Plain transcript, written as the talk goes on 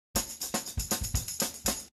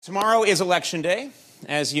Tomorrow is Election Day.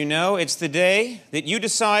 As you know, it's the day that you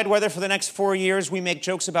decide whether for the next 4 years we make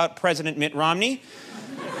jokes about President Mitt Romney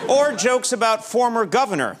or jokes about former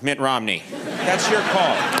Governor Mitt Romney. That's your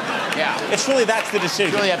call. Yeah. That's the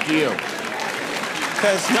decision. It's really up to you.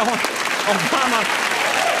 Because no one, Obama...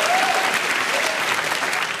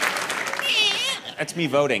 That's me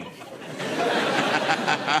voting.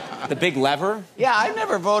 The big lever? Yeah, I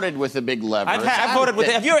never voted with the big lever. I've voted with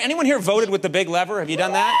anyone here voted with the big lever? Have you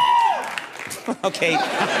done that? Okay.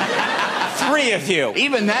 3 of you.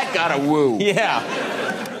 Even that got a woo. Yeah.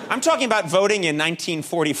 I'm talking about voting in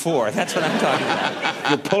 1944. That's what I'm talking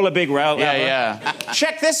about. You pull a big lever. Yeah.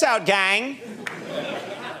 Check this out, gang.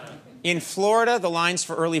 In Florida, the lines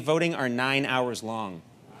for early voting are 9 hours long.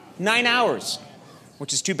 9 hours.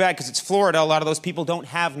 Which is too bad because it's Florida. A lot of those people don't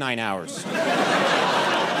have 9 hours.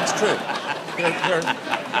 That's true.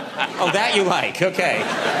 Oh, that you like. Okay.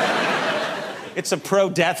 It's a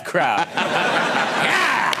pro-death crowd.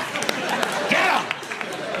 Yeah!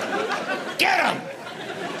 Get him!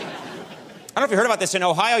 I don't know if you heard about this. In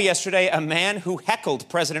Ohio yesterday, a man who heckled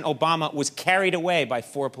President Obama was carried away by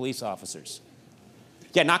 4 police officers.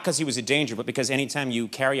 Yeah, not because he was a danger, but because anytime you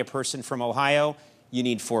carry a person from Ohio, you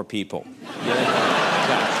need 4 people. You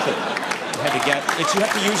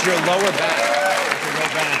have to use your lower back.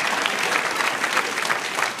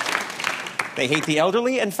 They hate the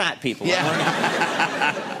elderly and fat people.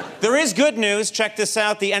 Yeah. There is good news. Check this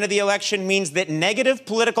out. The end of the election means that negative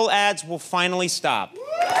political ads will finally stop.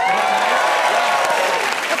 That's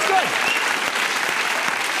good.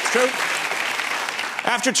 It's true.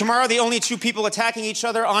 After tomorrow, the only 2 people attacking each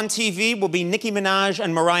other on TV will be Nicki Minaj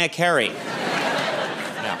and Mariah Carey.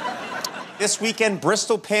 Now, this weekend,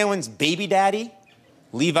 Bristol Palin's baby daddy,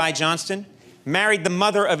 Levi Johnston, married the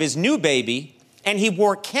mother of his new baby, and he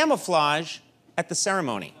wore camouflage at the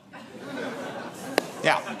ceremony.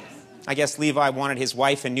 Yeah. I guess Levi wanted his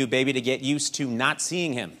wife and new baby to get used to not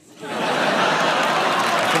seeing him.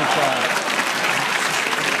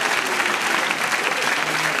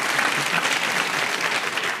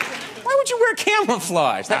 Why would you wear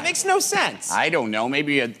camouflage? That makes no sense. I don't know.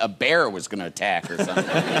 Maybe a bear was going to attack or something.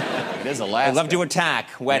 It is Alaska. They love to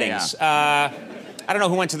attack weddings. Yeah. I don't know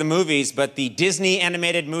who went to the movies, but the Disney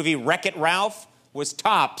animated movie Wreck-It Ralph was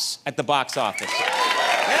tops at the box office.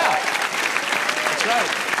 Yeah, that's right.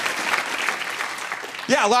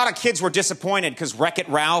 Yeah, a lot of kids were disappointed because Wreck-It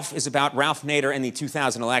Ralph is about Ralph Nader and the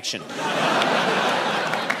 2000 election.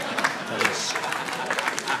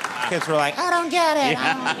 Kids were like, I don't get it.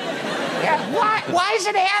 Yeah. Why is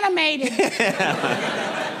it animated?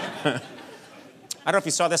 I don't know if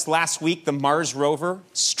you saw this last week. The Mars rover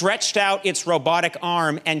stretched out its robotic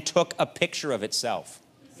arm and took a picture of itself.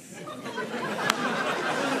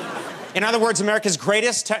 In other words, America's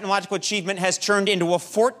greatest technological achievement has turned into a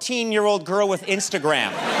 14-year-old girl with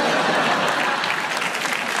Instagram.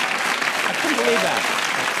 I couldn't believe that.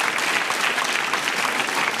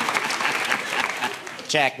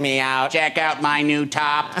 Check me out. Check out my new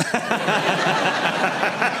top.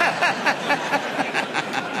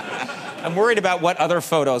 I'm worried about what other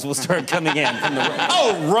photos will start coming in from the...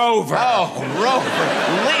 Oh, Rover! Oh, Rover,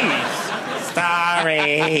 please.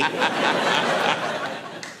 Sorry.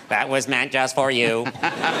 That was meant just for you.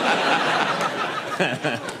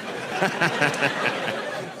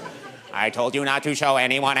 I told you not to show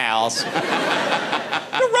anyone else.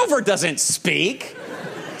 The Rover doesn't speak.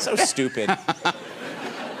 So stupid.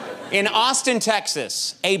 In Austin,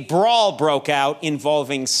 Texas, a brawl broke out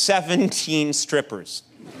involving 17 strippers.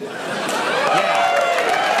 Yeah.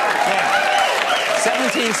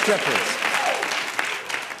 17 strippers.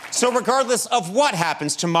 So regardless of what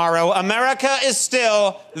happens tomorrow, America is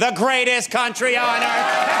still the greatest country on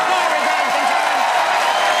earth.